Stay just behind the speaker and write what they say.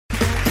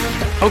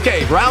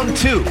Okay, round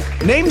two.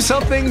 Name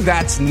something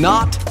that's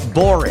not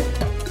boring.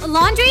 A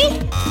laundry?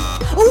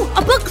 Ooh, a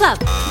book club.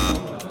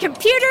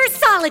 Computer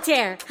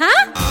solitaire,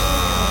 huh?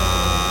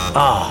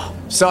 Ah,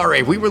 oh,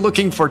 sorry, we were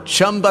looking for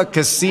Chumba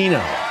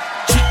Casino.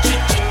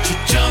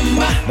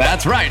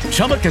 That's right,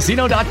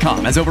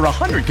 ChumbaCasino.com has over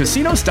 100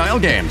 casino-style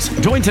games.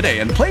 Join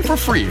today and play for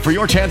free for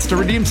your chance to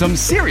redeem some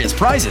serious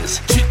prizes.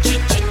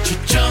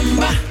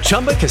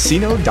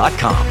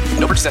 ChumbaCasino.com.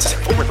 No purchase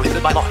necessary. Void where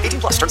prohibited by law.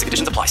 18+. Terms and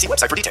conditions apply. See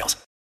website for details.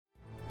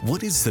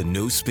 What is the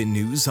No Spin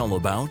News all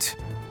about?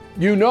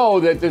 You know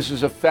that this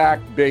is a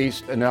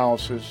fact-based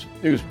analysis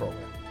news program.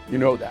 You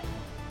know that.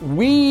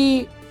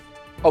 We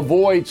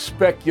avoid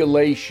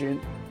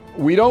speculation.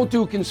 We don't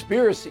do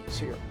conspiracies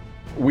here.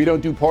 We don't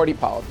do party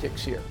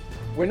politics here.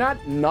 We're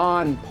not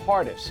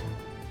nonpartisan.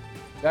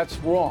 That's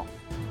wrong.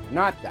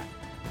 Not that.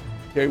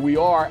 Okay, we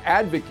are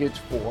advocates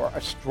for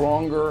a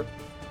stronger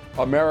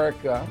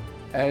America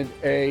and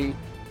a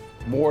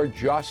more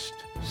just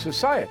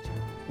society.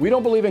 We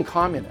don't believe in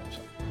communism.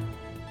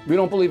 We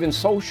don't believe in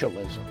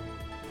socialism.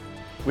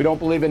 We don't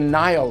believe in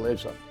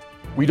nihilism.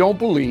 We don't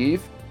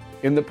believe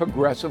in the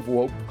progressive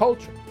woke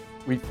culture.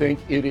 We think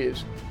it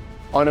is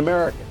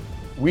un-American.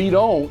 We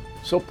don't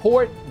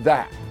support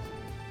that.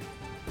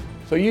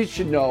 So you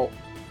should know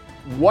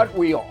what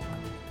we are,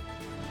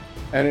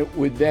 and it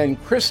would then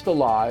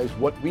crystallize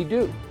what we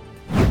do.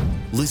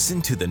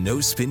 Listen to the No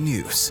Spin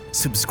News.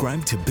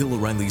 Subscribe to Bill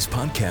O'Reilly's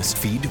podcast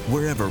feed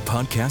wherever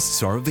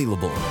podcasts are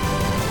available.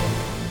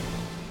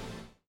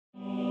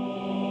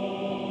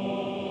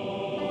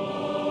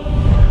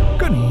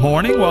 Good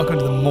morning. Welcome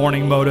to the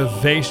Morning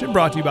Motivation,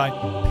 brought to you by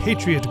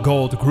Patriot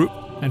Gold Group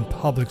and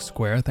Public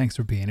Square. Thanks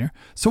for being here.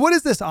 So what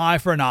is this eye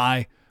for an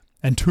eye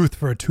and tooth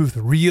for a tooth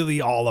really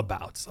all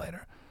about,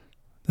 Slater?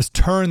 This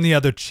turn the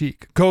other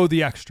cheek, go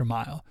the extra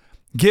mile,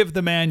 give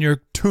the man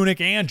your tunic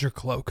and your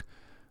cloak.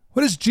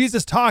 What is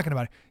Jesus talking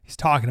about? He's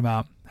talking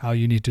about how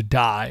you need to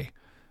die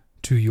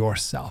to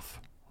yourself.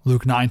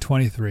 Luke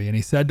 9:23, and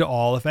he said to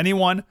all, if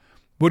anyone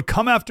would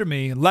come after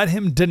me, let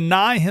him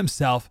deny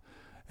himself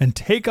and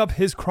take up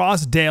his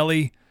cross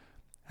daily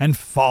and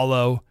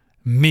follow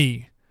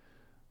me.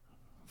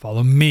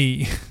 Follow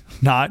me,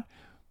 not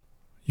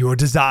your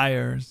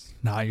desires,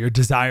 not your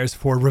desires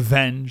for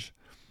revenge.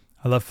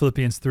 I love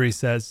Philippians 3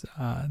 says,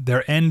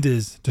 their end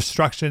is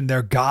destruction.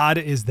 Their God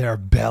is their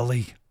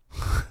belly,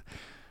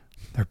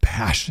 their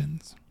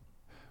passions.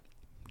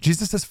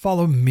 Jesus says,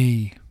 follow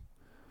me,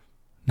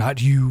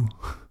 not you.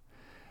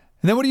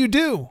 And then what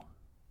do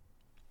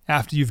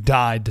after you've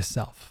died to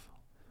self?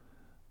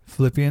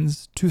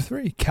 Philippians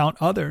 2:3, count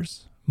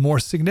others more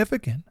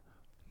significant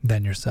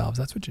than yourselves.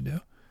 That's what you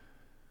do.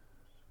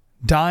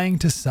 Dying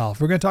to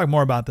self. We're going to talk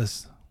more about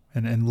this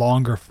in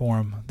longer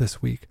form this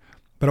week,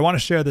 but I want to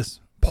share this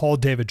Paul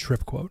David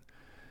Tripp quote.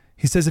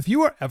 He says, if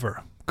you are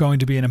ever going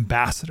to be an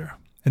ambassador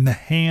in the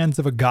hands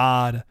of a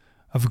God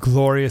of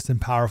glorious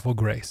and powerful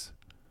grace,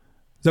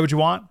 is that what you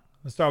want?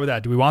 Let's start with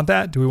that. Do we want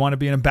that? Do we want to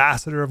be an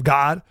ambassador of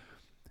God?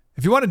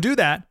 If you want to do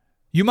that,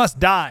 you must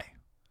die.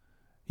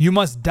 You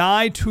must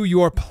die to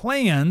your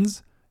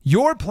plans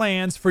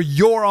for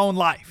your own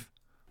life.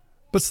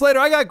 But Slater,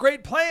 I got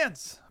great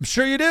plans. I'm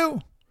sure you do.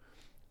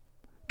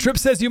 Tripp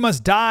says you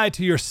must die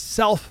to your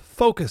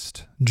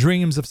self-focused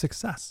dreams of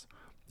success.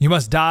 You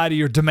must die to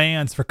your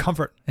demands for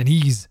comfort and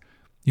ease.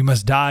 You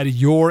must die to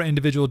your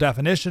individual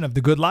definition of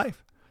the good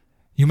life.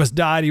 You must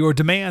die to your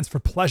demands for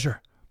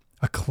pleasure,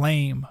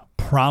 acclaim,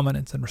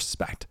 prominence, and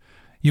respect.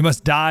 You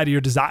must die to your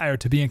desire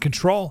to be in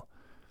control.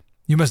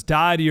 You must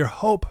die to your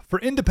hope for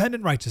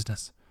independent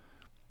righteousness.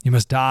 You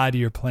must die to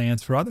your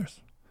plans for others.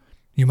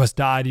 You must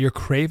die to your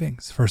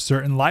cravings for a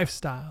certain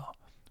lifestyle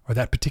or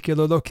that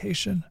particular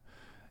location.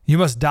 You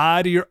must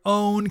die to your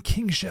own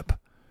kingship.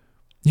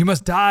 You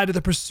must die to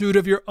the pursuit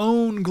of your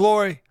own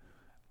glory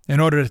in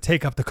order to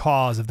take up the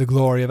cause of the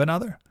glory of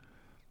another.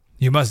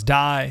 You must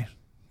die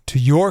to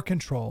your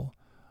control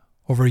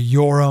over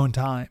your own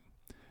time.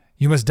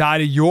 You must die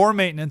to your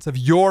maintenance of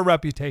your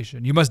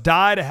reputation. You must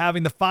die to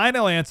having the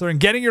final answer and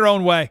getting your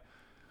own way.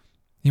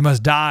 You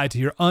must die to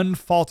your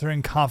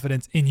unfaltering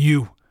confidence in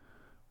you.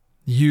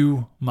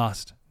 You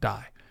must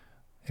die.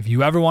 If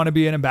you ever want to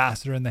be an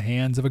ambassador in the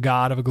hands of a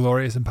God of a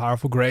glorious and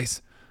powerful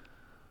grace,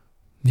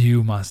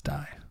 you must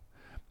die.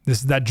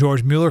 This is that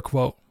George Mueller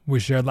quote we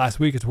shared last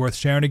week. It's worth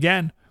sharing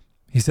again.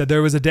 He said,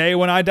 there was a day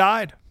when I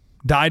died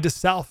to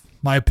self,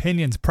 my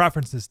opinions,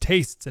 preferences,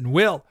 tastes, and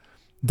will.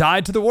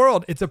 Died to the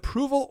world, its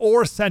approval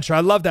or censure.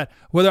 I love that.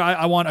 Whether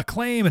I want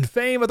acclaim and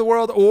fame of the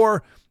world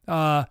or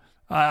I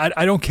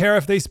don't care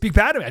if they speak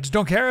bad of me. I just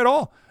don't care at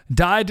all.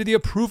 Died to the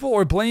approval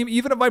or blame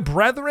even of my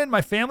brethren,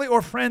 my family,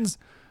 or friends.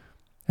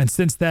 And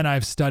since then,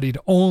 I've studied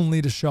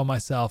only to show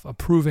myself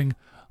approving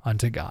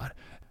unto God.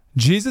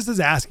 Jesus is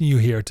asking you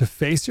here to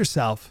face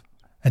yourself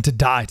and to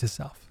die to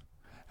self.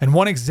 And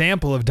one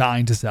example of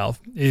dying to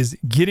self is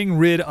getting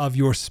rid of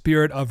your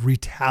spirit of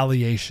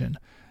retaliation.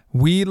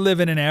 We live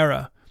in an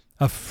era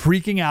of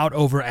freaking out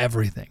over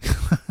everything.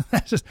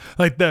 That's just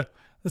like the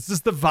This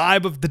is the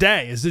vibe of the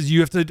day. Is you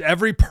have to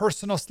every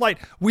personal slight.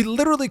 We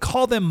literally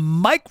call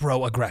them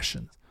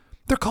microaggressions.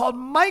 They're called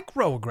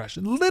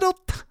microaggressions. Little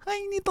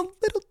tiny,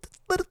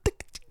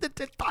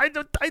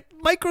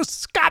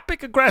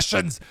 microscopic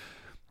aggressions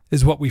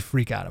is what we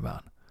freak out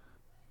about.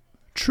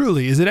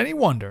 Truly, is it any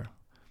wonder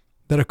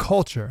that a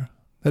culture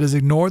that has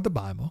ignored the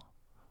Bible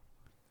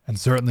and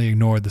certainly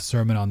ignored the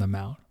Sermon on the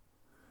Mount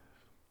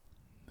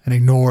and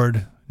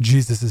ignored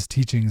Jesus'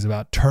 teachings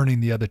about turning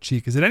the other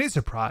cheek, is it any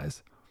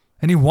surprise,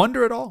 any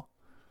wonder at all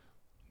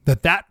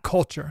that that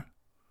culture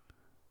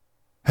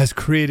has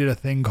created a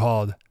thing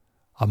called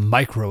a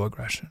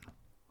microaggression?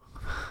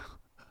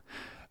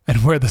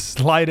 And where the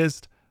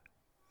slightest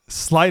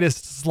slight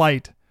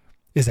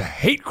is a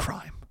hate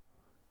crime.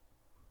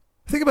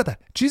 Think about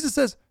that. Jesus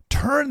says,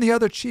 turn the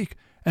other cheek.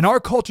 And our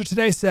culture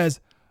today says,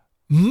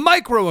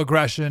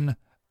 microaggression,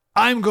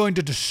 I'm going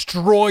to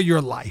destroy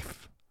your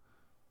life.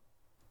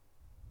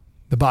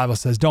 The Bible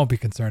says, don't be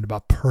concerned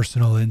about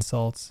personal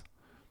insults.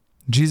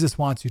 Jesus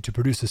wants you to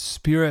produce a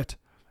spirit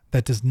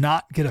that does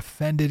not get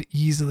offended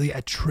easily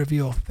at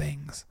trivial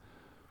things.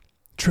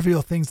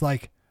 Trivial things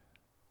like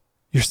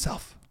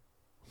yourself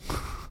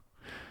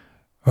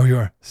or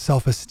your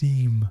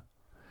self-esteem.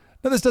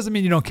 Now, this doesn't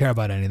mean you don't care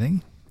about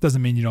anything. It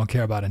doesn't mean you don't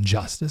care about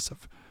injustice,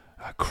 of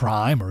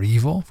crime or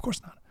evil. Of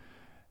course not.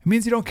 It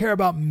means you don't care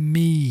about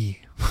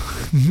me.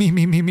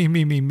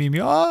 me.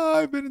 Oh,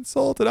 I've been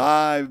insulted.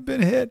 I've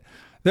been hit.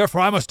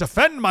 Therefore, I must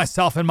defend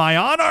myself and my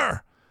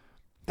honor.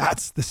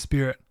 That's the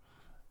spirit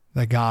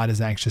that God is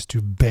anxious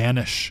to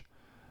banish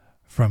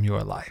from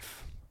your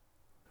life.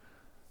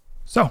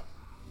 So,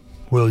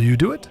 will you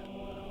do it?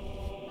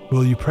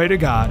 Will you pray to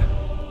God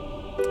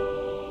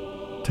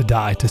to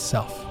die to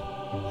self?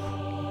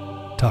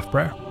 Tough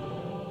prayer.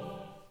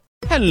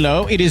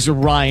 Hello, it is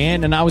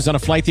Ryan, and I was on a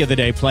flight the other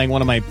day playing one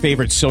of my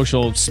favorite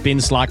social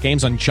spin slot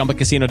games on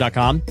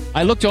ChumbaCasino.com.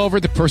 I looked over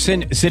at the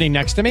person sitting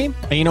next to me,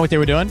 and you know what they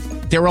were doing?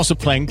 They were also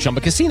playing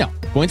Chumba Casino.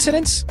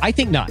 Coincidence? I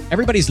think not.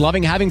 Everybody's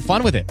loving having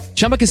fun with it.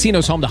 Chumba Casino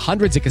is home to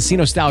hundreds of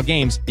casino-style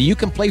games that you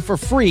can play for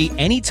free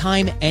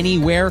anytime,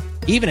 anywhere,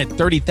 even at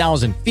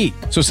 30,000 feet.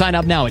 So sign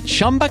up now at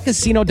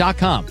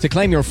ChumbaCasino.com to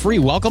claim your free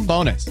welcome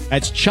bonus.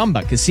 That's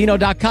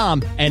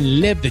ChumbaCasino.com and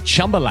live the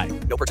Chumba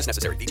life. No purchase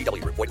necessary.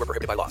 VGW. Void where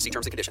prohibited by law. See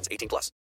terms and conditions. 18+.